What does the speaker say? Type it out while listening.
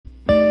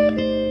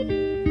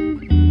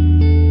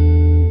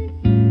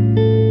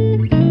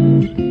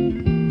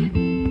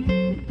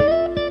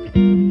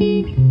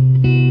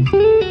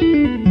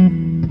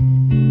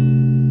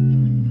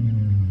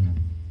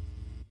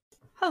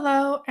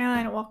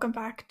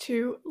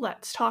to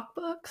Let's Talk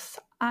Books.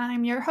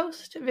 I'm your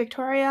host,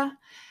 Victoria,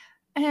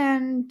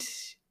 and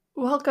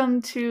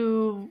welcome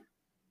to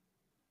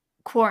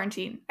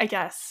quarantine, I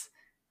guess.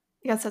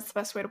 That's the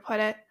best way to put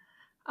it.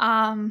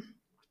 All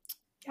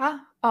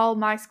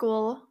my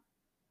school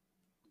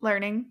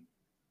learning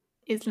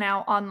is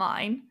now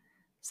online,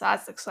 so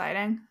that's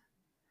exciting.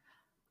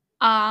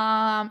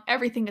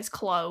 Everything is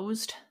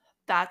closed.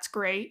 That's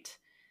great.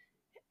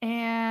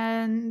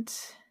 And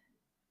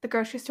the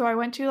grocery store I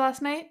went to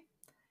last night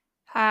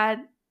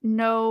had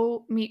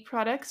no meat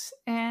products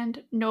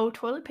and no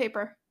toilet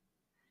paper.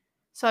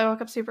 So I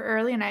woke up super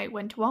early and I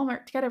went to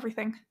Walmart to get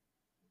everything.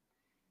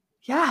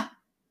 Yeah.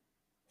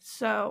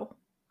 So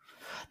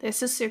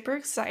this is super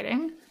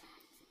exciting.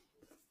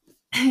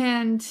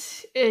 And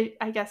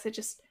I guess it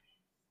just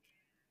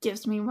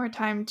gives me more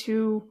time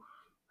to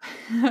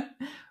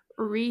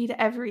read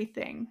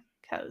everything.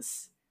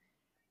 Because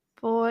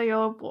boy,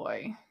 oh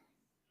boy,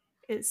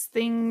 is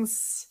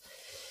things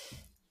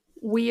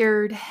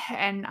weird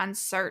and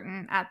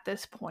uncertain at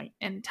this point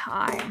in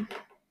time.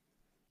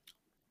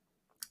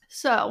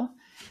 So,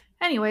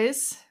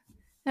 anyways,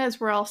 as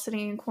we're all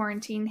sitting in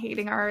quarantine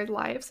hating our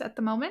lives at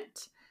the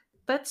moment,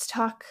 let's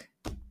talk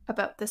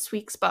about this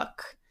week's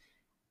book.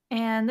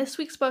 And this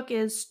week's book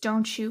is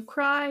Don't You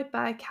Cry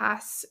by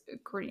Cass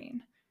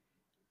Green.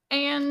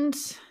 And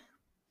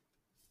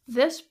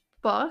this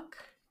book,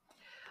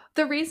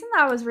 the reason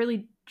I was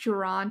really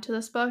drawn to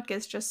this book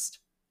is just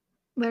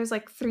there's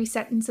like 3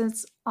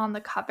 sentences on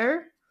the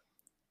cover,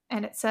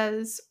 and it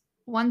says,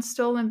 1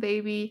 stolen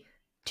baby,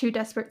 2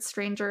 desperate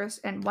strangers,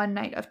 and 1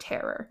 night of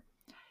terror.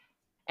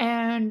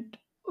 And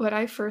when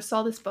I first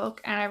saw this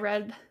book and I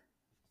read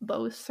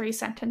those 3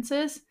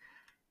 sentences,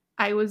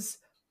 I was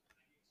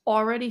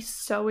already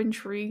so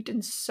intrigued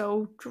and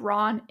so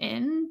drawn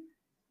in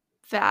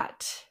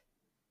that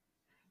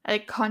I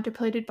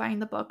contemplated buying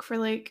the book for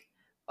like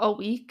a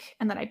week,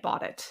 and then I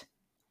bought it.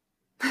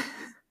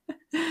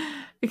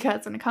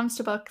 Because when it comes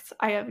to books,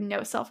 I have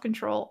no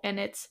self-control and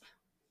it's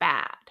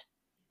bad.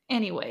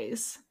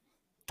 Anyways,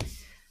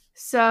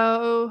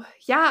 so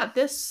yeah,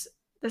 this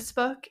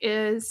book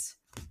is,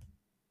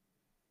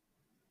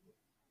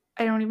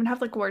 I don't even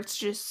have like words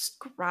to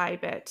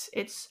describe it.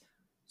 It's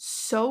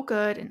so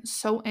good and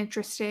so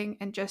interesting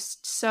and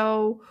just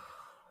so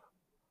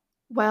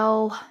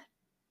well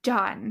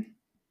done.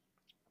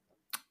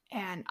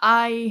 And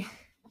I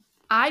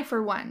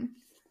for one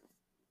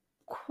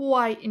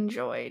quite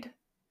enjoyed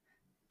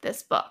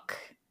this book.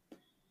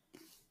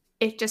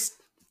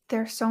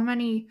 There's so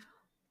many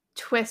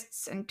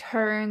twists and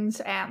turns,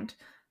 and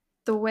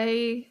the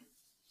way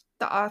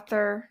the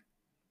author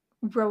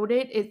wrote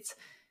it's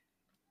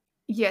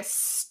you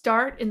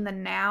start in the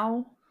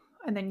now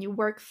and then you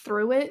work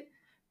through it,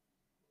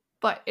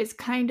 but it's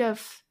kind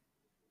of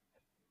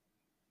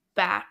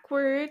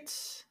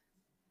backwards,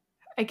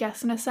 I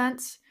guess, in a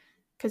sense,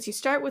 because you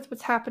start with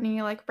what's happening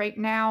like right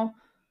now,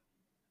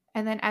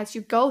 and then as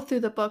you go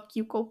through the book,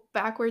 you go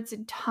backwards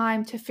in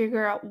time to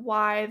figure out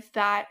why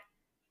that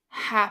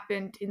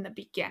happened in the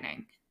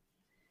beginning,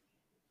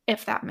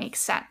 if that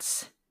makes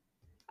sense.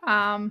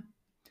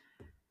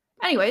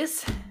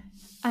 Anyways,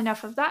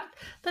 enough of that.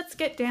 Let's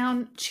get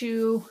down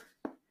to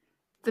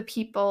the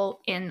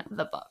people in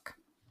the book.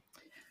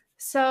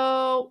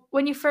 So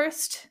when you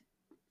first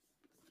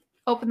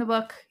open the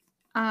book,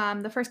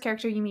 the first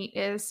character you meet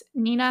is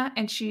Nina,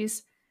 and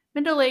she's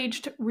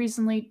middle-aged,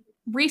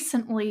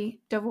 recently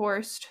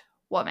divorced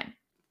woman.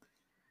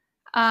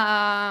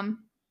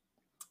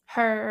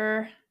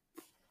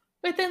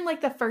 Within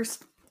like the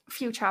first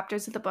few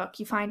chapters of the book,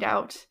 you find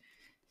out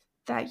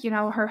that,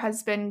 her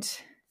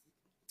husband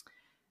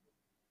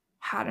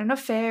had an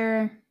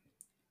affair,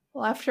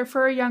 left her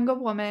for a younger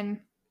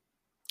woman,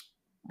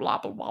 blah,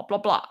 blah, blah, blah,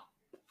 blah.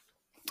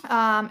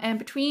 And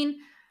between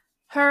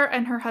her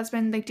and her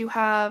husband, they do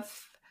have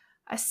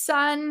a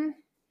son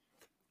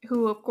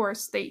who, of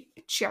course, they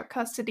share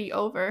custody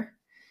over.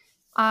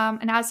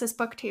 And as this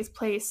book takes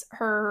place,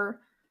 her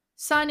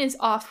son is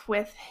off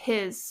with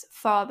his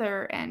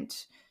father and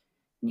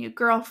new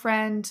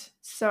girlfriend,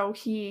 so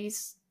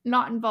he's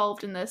not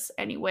involved in this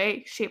any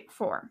way, shape, or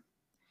form.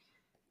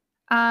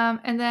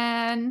 And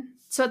then,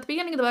 so at the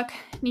beginning of the book,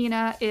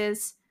 Nina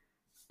is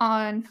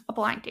on a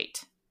blind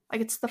date.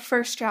 Like, it's the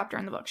first chapter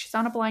in the book. She's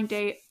on a blind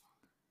date.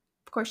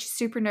 Of course, she's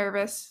super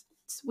nervous.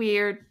 It's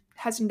weird.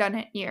 Hasn't done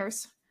it in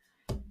years.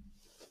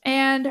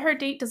 And her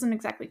date doesn't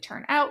exactly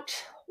turn out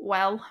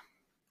well.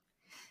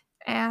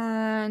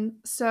 And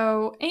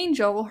so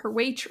Angel, her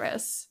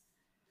waitress,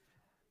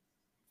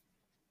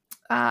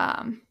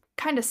 kind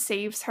of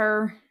saves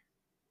her,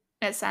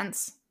 in a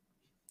sense,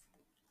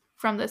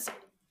 from this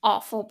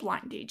awful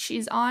blind date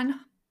she's on.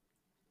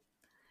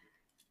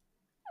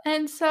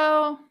 And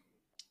so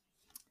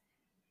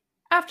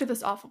after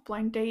this awful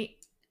blind date,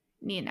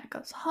 Nina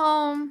goes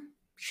home.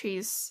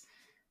 She's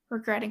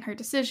regretting her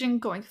decision,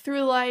 going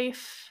through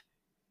life,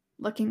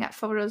 looking at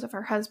photos of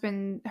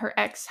her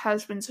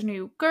ex-husband's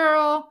new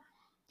girl,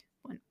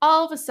 when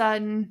all of a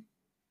sudden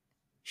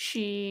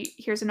she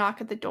hears a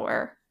knock at the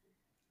door.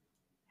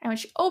 And when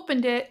she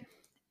opened it,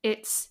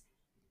 It's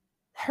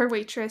her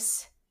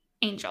waitress,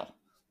 Angel.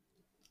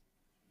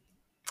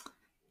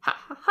 Ha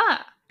ha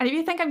ha. And if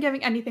you think I'm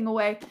giving anything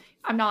away,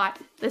 I'm not.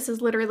 This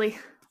is literally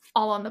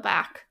all on the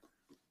back.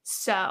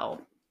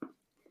 So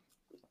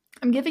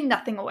I'm giving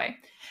nothing away.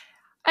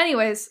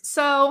 Anyways,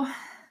 so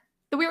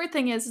the weird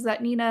thing is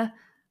that Nina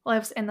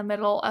lives in the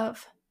middle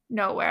of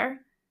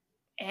nowhere,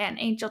 and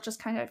Angel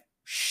just kind of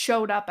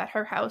showed up at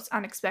her house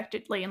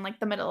unexpectedly in like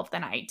the middle of the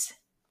night.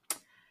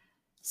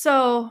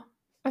 So,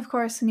 of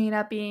course,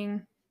 Nina,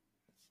 being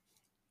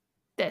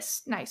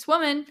this nice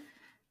woman,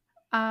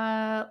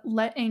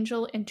 let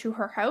Angel into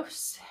her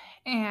house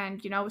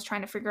and, was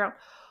trying to figure out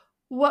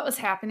what was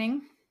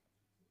happening.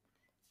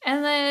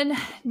 And then,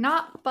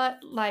 not but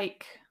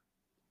like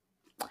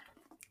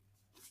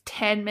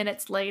 10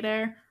 minutes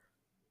later,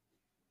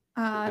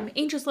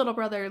 Angel's little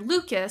brother,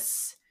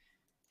 Lucas,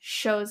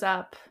 shows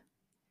up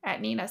at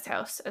Nina's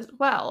house as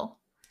well.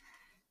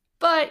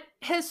 But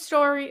his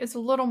story is a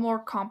little more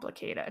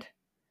complicated.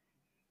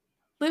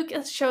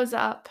 Lucas shows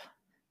up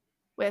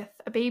with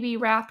a baby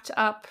wrapped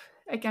up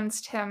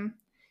against him,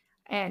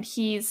 and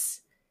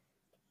he's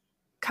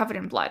covered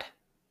in blood.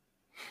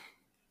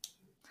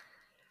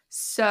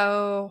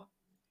 So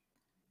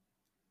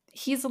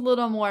he's a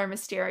little more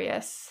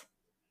mysterious,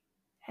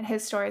 and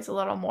his story is a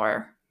little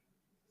more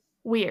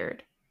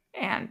weird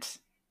and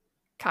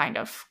kind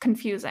of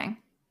confusing.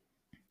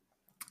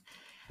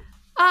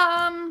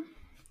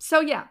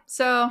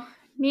 So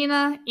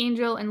Nina,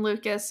 Angel, and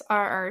Lucas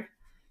are our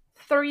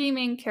 3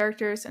 main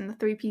characters and the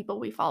 3 people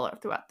we follow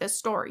throughout this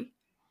story.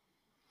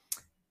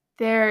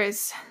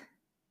 There's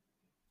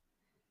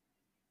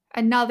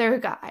another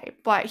guy,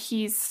 but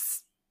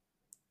he's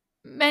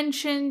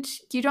mentioned.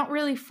 You don't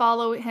really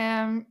follow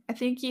him. I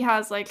think he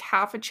has like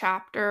half a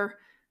chapter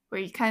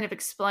where he kind of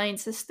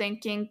explains his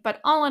thinking, but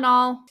all in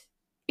all,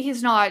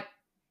 he's not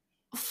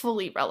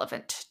fully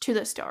relevant to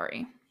the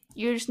story.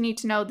 You just need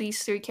to know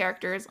these 3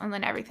 characters, and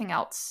then everything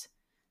else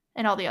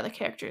and all the other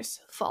characters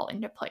fall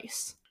into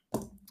place.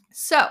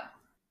 So,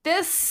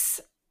 this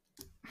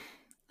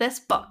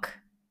book.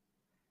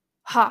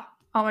 Oh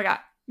my god.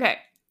 Okay.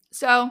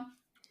 So,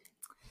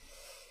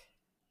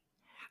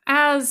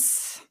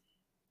 as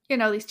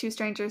these 2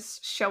 strangers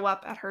show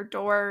up at her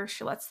door,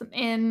 she lets them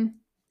in.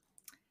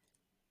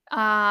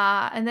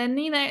 And then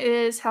Nina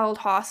is held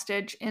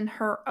hostage in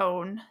her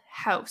own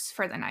house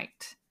for the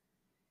night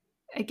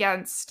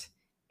against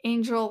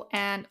Angel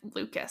and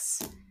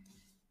Lucas.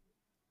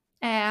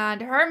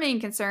 And her main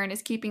concern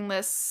is keeping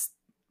this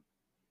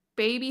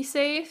baby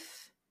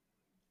safe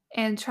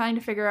and trying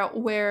to figure out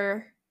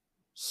where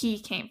he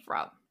came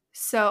from.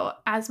 So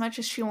as much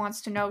as she wants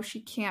to know, she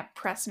can't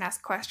press and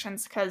ask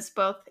questions because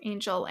both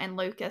Angel and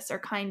Lucas are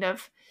kind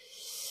of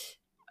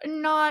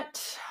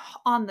not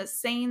on the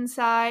sane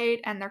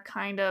side, and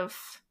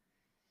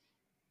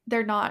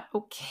they're not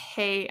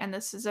okay, and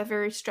this is a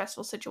very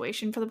stressful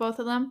situation for the both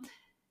of them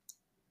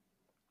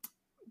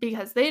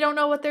because they don't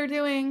know what they're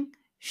doing,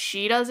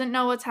 she doesn't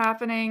know what's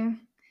happening,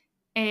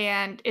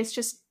 and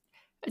it's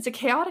a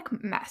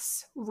chaotic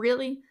mess.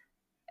 Really,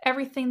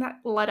 everything that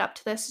led up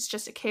to this is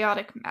just a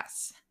chaotic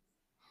mess.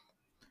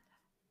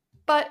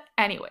 But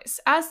anyways,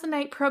 as the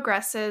night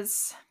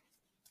progresses,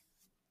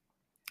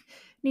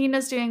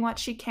 Nina's doing what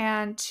she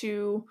can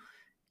to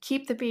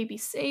keep the baby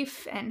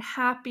safe and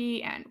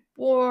happy and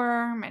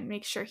warm and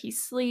make sure he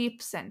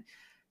sleeps, and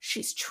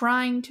she's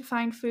trying to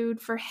find food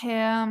for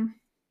him.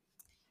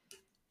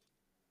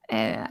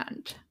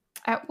 And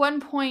at one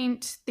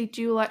point, they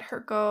do let her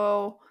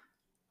go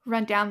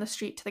run down the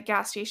street to the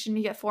gas station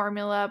to get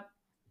formula,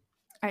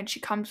 and she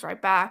comes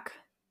right back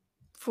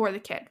for the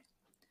kid.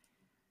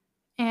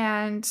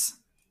 And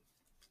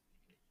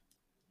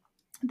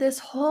this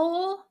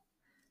whole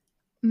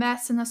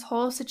mess and this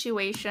whole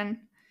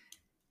situation,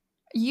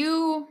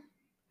 you,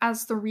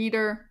 as the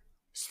reader,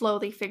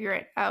 slowly figure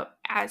it out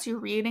as you're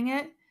reading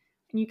it,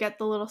 and you get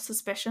the little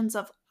suspicions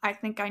of, I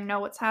think I know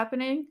what's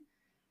happening.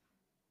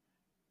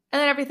 And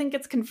then everything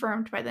gets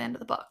confirmed by the end of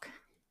the book.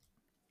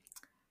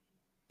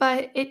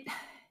 But it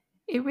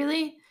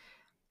really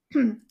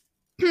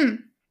it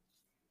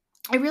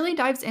really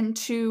dives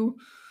into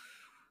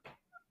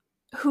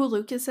who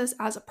Lucas is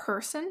as a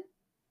person,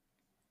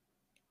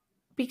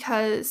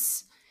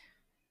 because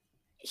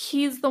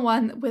he's the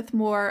one with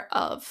more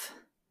of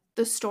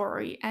the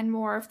story and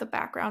more of the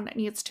background that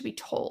needs to be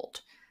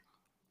told.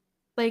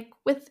 Like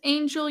with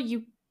Angel,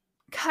 you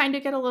kind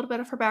of get a little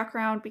bit of her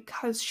background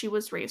because she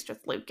was raised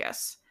with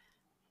Lucas.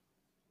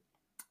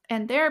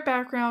 And their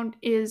background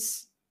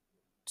is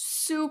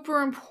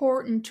super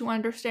important to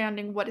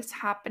understanding what is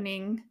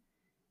happening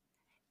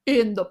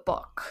in the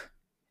book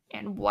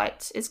and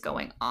what is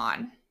going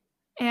on.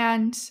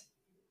 And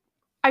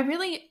I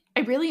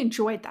really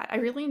enjoyed that. I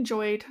really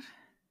enjoyed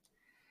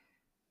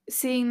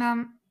seeing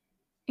them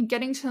and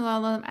getting to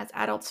know them as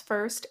adults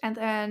first, and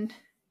then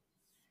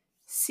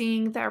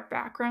seeing their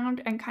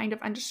background and kind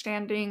of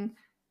understanding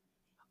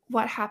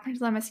what happened to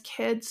them as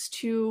kids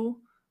to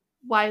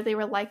why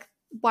they're like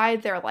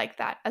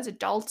that as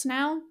adults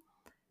now.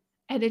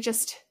 And it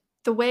just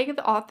the way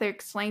the author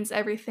explains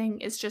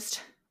everything is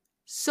just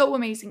so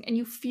amazing, and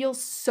you feel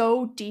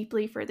so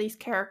deeply for these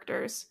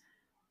characters.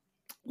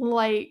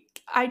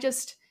 Like, I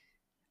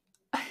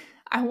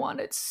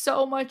wanted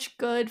so much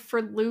good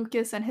for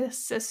Lucas and his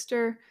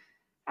sister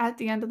at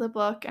the end of the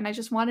book, and I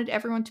just wanted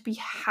everyone to be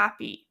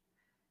happy.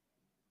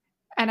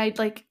 And I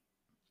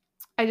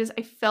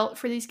felt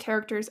for these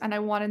characters, and I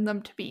wanted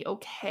them to be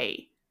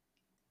okay.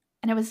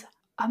 And it was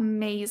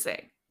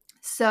amazing.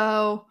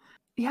 So,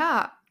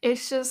 yeah,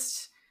 it's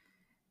just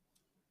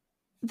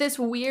this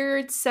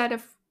weird set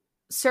of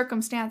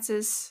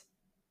circumstances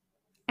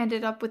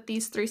ended up with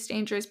these three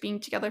strangers being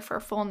together for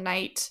a full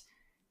night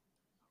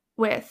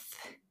with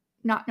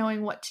not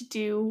knowing what to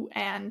do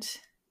and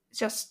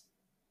just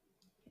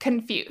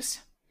confused.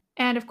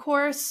 And of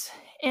course,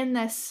 in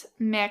this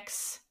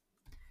mix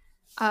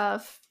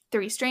of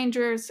three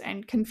strangers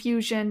and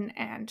confusion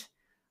and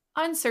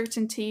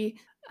uncertainty,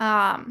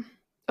 a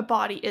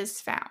body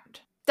is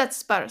found.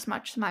 That's about as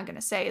much as I'm going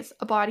to say. Is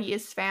a body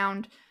is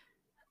found,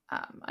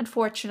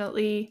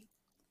 unfortunately,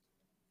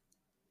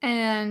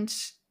 and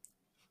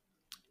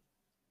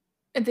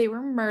they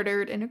were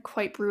murdered in a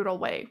quite brutal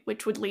way,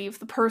 which would leave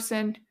the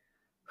person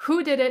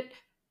who did it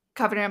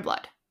covered in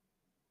blood.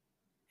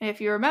 And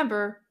if you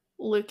remember,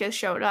 Lucas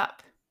showed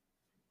up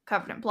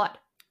covered in blood.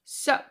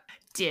 So,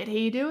 did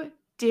he do it?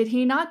 Did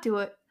he not do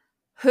it?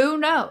 Who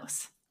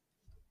knows?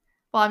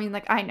 Well, I mean,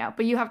 like, I know,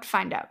 but you have to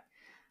find out.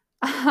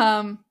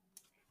 I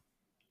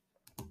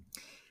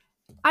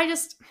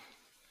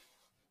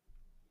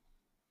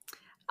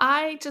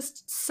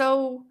just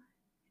so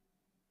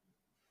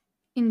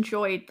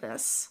enjoyed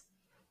this.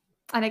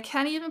 And I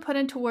can't even put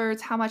into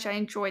words how much I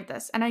enjoyed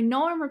this. And I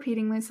know I'm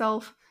repeating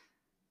myself,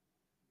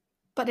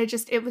 but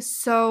it was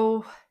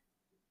so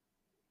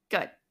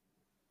good.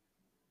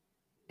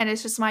 And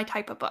it's just my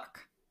type of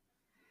book.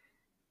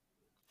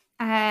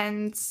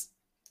 And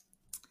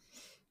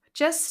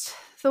just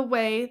the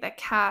way that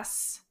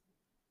Cass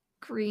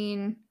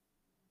Green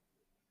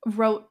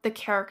wrote the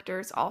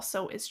characters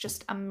also is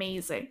just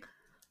amazing.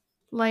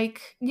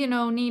 Like,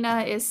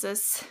 Nina is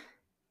this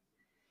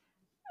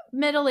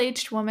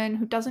middle-aged woman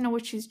who doesn't know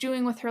what she's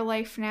doing with her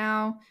life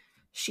now.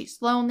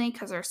 She's lonely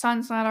because her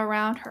son's not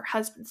around. Her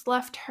husband's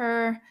left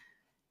her.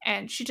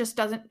 And she just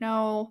doesn't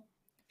know.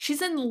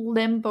 She's in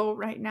limbo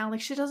right now.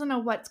 Like, she doesn't know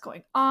what's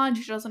going on.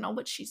 She doesn't know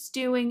what she's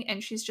doing.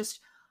 And she's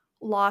just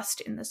lost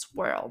in this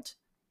world.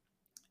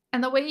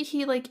 And the way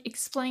he,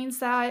 explains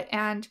that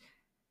and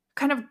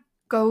kind of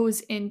goes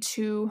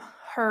into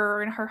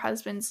her and her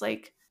husband's,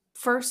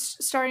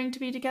 first starting to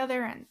be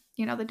together and,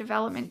 the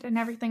development and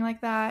everything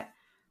like that.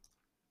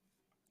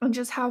 And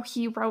just how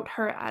he wrote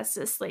her as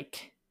this,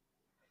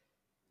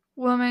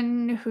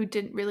 woman who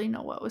didn't really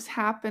know what was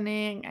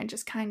happening and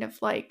just kind of,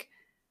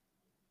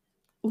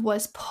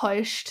 was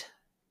pushed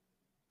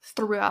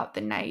throughout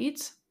the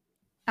night.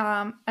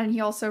 And he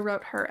also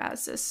wrote her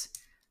as this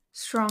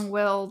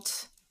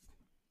strong-willed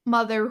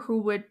mother who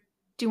would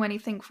do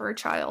anything for a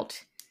child,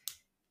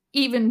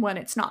 even when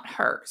it's not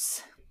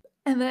hers.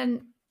 And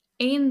then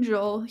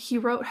Angel, he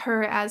wrote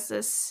her as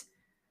this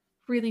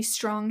really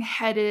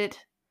strong-headed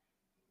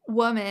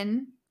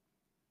woman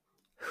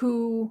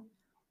who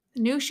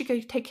knew she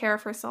could take care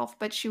of herself,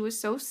 but she was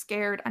so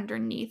scared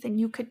underneath, and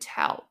you could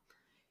tell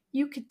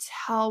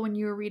when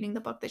you were reading the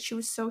book that she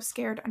was so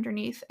scared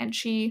underneath, and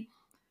she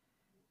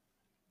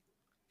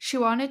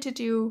wanted to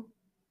do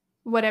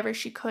whatever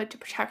she could to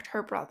protect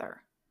her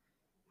brother.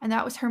 And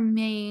that was her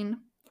main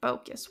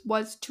focus,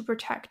 was to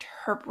protect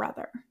her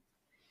brother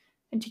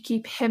and to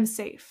keep him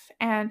safe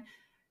and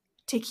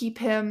to keep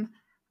him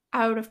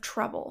out of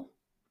trouble.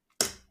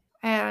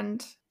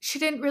 And she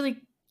didn't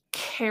really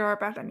care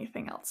about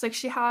anything else.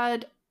 She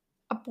had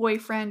a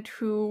boyfriend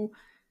who,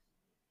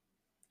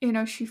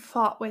 she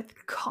fought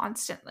with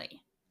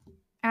constantly.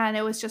 And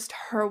it was just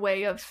her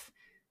way of,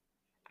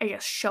 I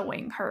guess,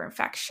 showing her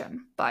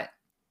affection. But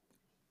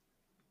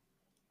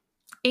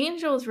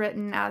Angel is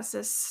written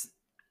as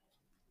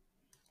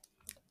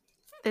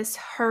this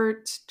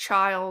hurt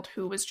child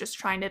who was just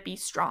trying to be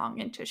strong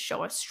and to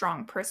show a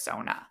strong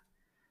persona.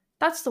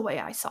 That's the way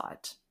I saw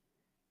it.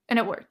 And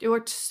it worked. It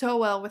worked so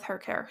well with her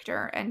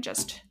character and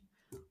just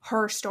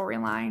her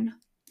storyline.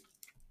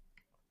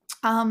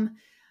 And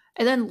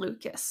then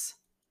Lucas.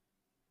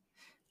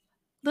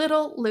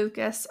 Little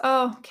Lucas.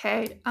 Oh,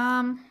 okay.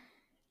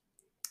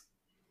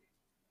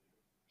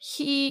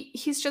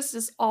 He's just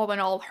this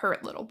all-in-all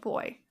hurt little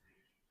boy.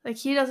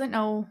 He doesn't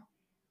know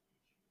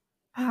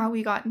how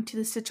he got into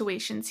the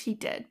situations he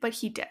did, but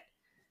he did.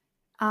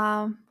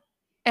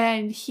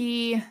 And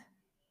he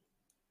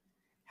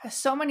has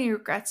so many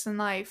regrets in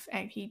life,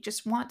 and he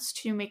just wants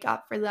to make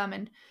up for them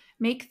and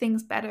make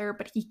things better,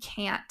 but he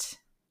can't.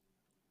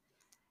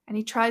 And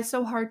he tries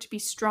so hard to be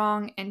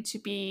strong and to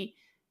be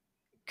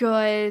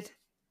good,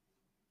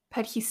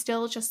 but he's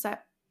still just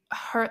that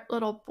hurt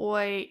little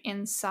boy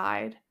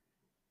inside,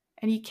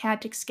 and he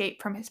can't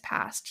escape from his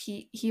past.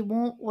 He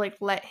won't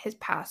let his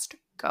past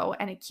go,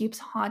 and it keeps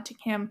haunting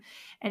him,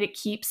 and it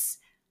keeps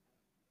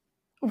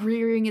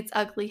rearing its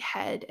ugly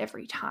head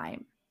every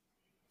time.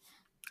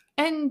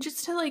 And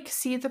just to like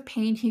see the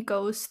pain he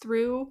goes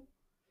through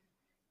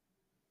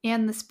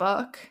in this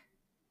book,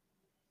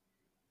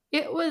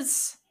 it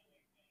was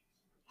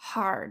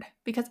hard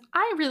because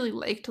I really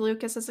liked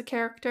Lucas as a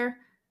character.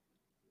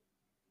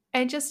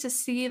 And just to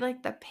see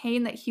like the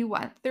pain that he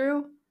went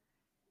through,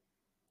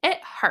 it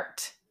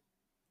hurt.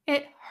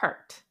 It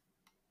hurt.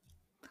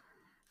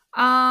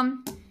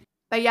 Um,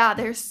 but yeah,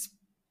 there's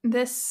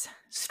this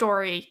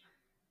story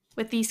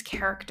with these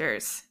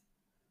characters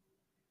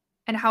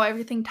and how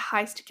everything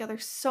ties together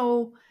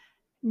so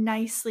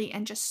nicely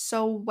and just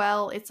so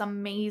well. It's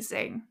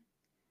amazing.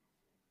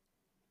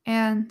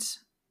 And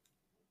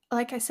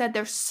like I said,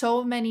 there's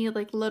so many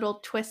like little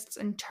twists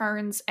and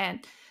turns and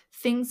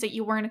things that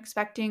you weren't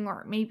expecting,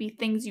 or maybe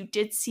things you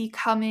did see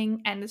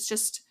coming, and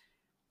it's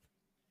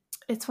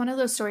one of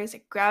those stories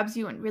that grabs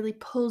you and really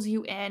pulls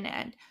you in,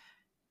 and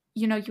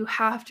you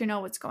have to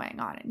know what's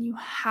going on, and you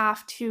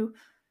have to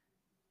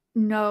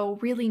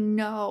really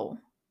know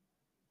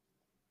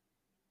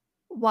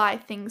why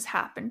things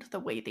happened the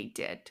way they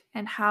did,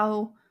 and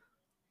how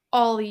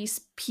all these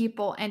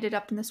people ended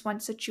up in this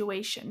one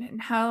situation,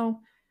 and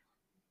how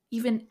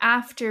even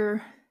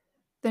after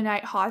the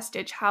night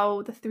hostage,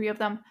 how the three of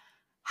them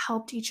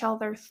helped each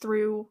other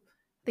through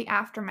the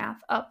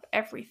aftermath of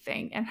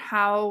everything, and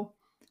how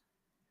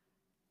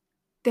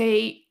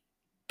they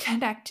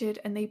connected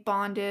and they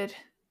bonded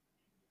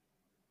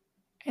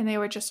and they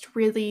were just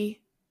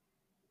really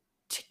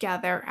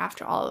together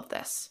after all of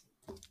this.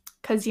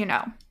 Because,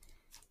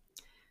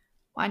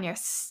 when you're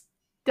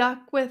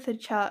stuck with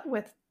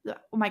oh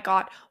my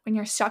God, when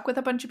you're stuck with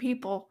a bunch of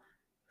people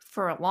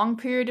for a long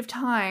period of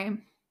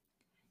time,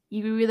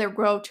 you either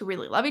grow to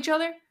really love each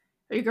other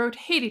or you grow to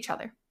hate each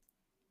other.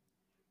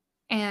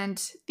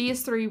 And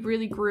these three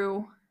really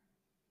grew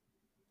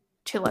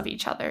to love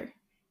each other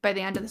by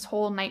the end of this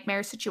whole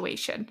nightmare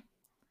situation.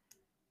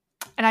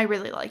 And I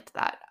really liked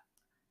that.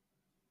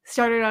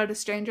 Started out as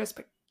strangers,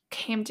 but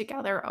came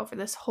together over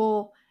this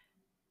whole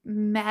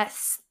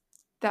mess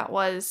that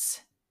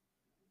was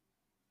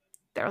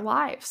their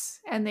lives.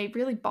 And they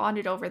really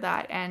bonded over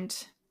that. And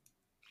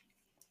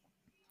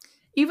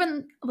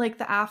even like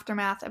the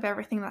aftermath of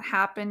everything that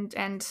happened,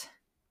 and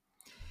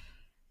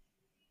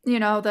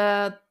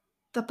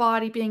the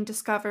body being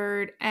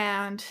discovered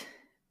and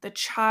the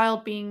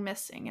child being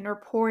missing and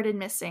reported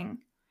missing,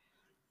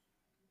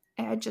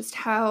 and just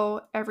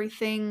how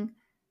everything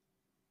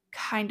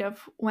kind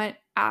of went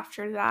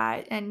after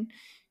that. And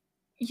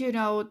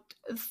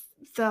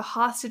the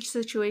hostage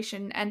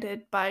situation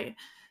ended by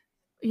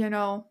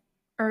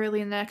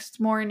early the next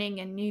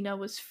morning, and Nina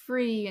was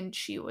free, and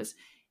she was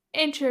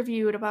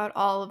interviewed about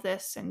all of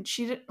this, and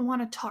she didn't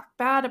want to talk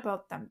bad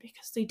about them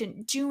because they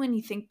didn't do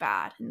anything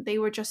bad, and they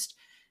were just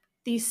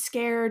these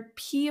scared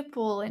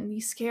people and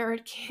these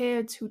scared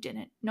kids who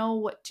didn't know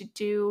what to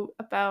do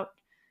about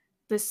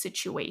this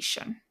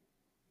situation.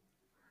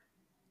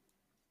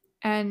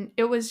 And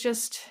it was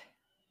just,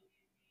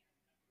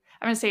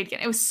 I'm going to say it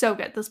again, it was so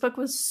good. This book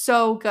was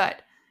so good.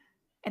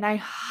 And I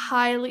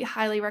highly,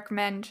 highly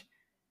recommend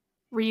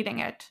reading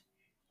it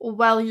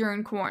while you're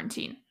in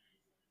quarantine.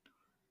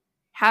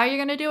 How you're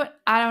going to do it,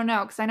 I don't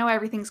know, because I know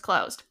everything's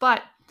closed.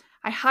 But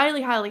I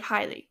highly, highly,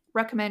 highly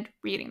recommend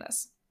reading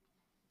this.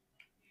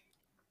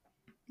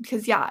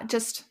 Because, yeah,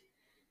 just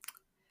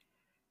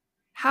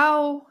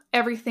how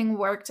everything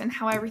worked and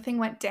how everything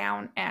went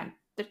down and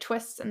the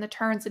twists and the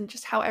turns and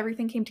just how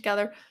everything came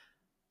together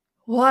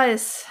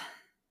was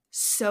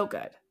so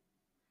good.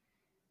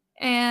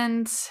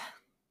 And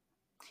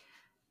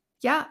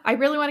yeah, I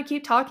really want to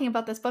keep talking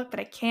about this book, but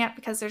I can't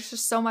because there's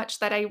just so much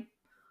that I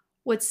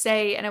would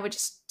say and it would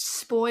just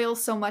spoil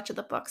so much of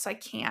the book, so I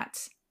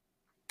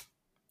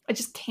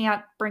just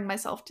can't bring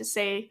myself to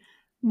say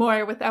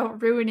more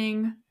without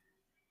ruining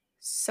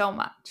so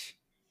much.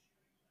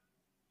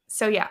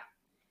 So yeah.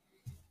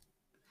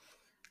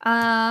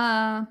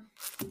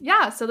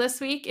 So this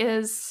week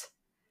is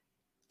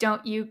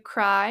Don't You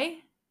Cry,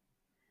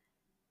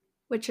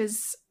 which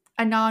is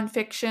a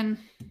nonfiction,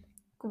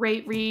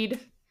 great read,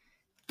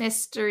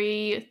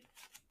 mystery.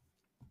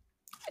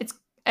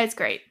 It's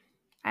great,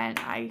 and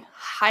I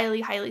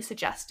highly, highly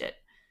suggest it.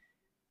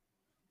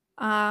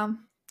 And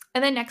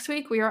then next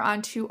week we are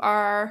on to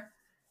our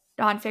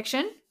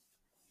nonfiction,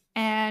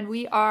 and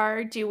we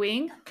are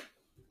doing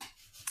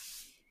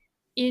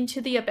Into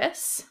the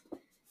Abyss,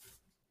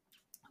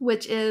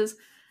 which is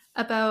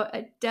about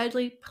a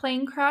deadly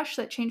plane crash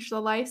that changed the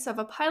lives of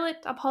a pilot,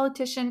 a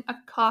politician, a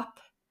cop,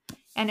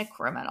 and a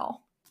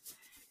criminal.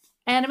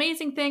 An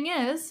amazing thing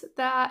is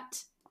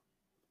that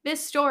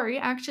this story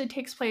actually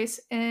takes place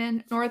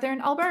in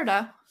northern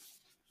Alberta.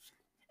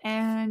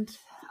 And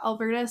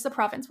Alberta is the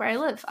province where I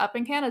live, up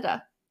in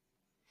Canada.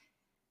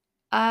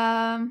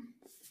 So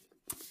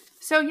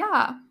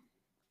yeah.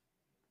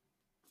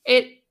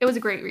 It was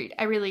a great read.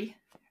 I really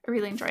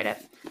enjoyed it.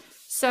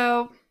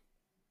 So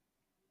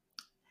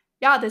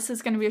yeah, this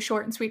is going to be a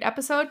short and sweet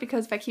episode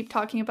because if I keep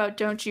talking about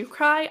Don't You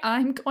Cry,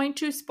 I'm going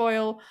to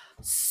spoil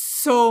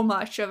so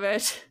much of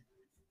it.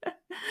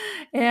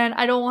 And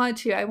I don't want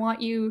to. I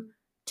want you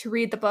to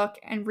read the book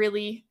and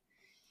really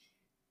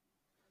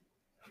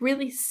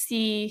really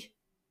see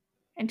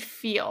and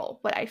feel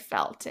what I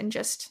felt and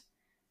just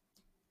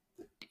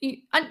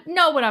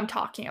know what I'm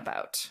talking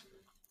about.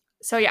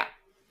 So yeah,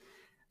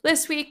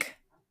 this week,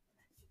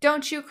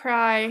 Don't You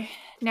Cry.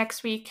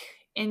 Next week,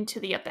 Into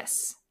the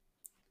Abyss.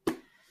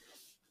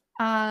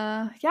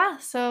 Yeah,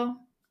 so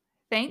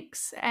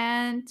thanks,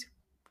 and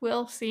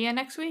we'll see you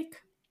next week.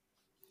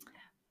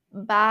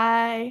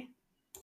 Bye.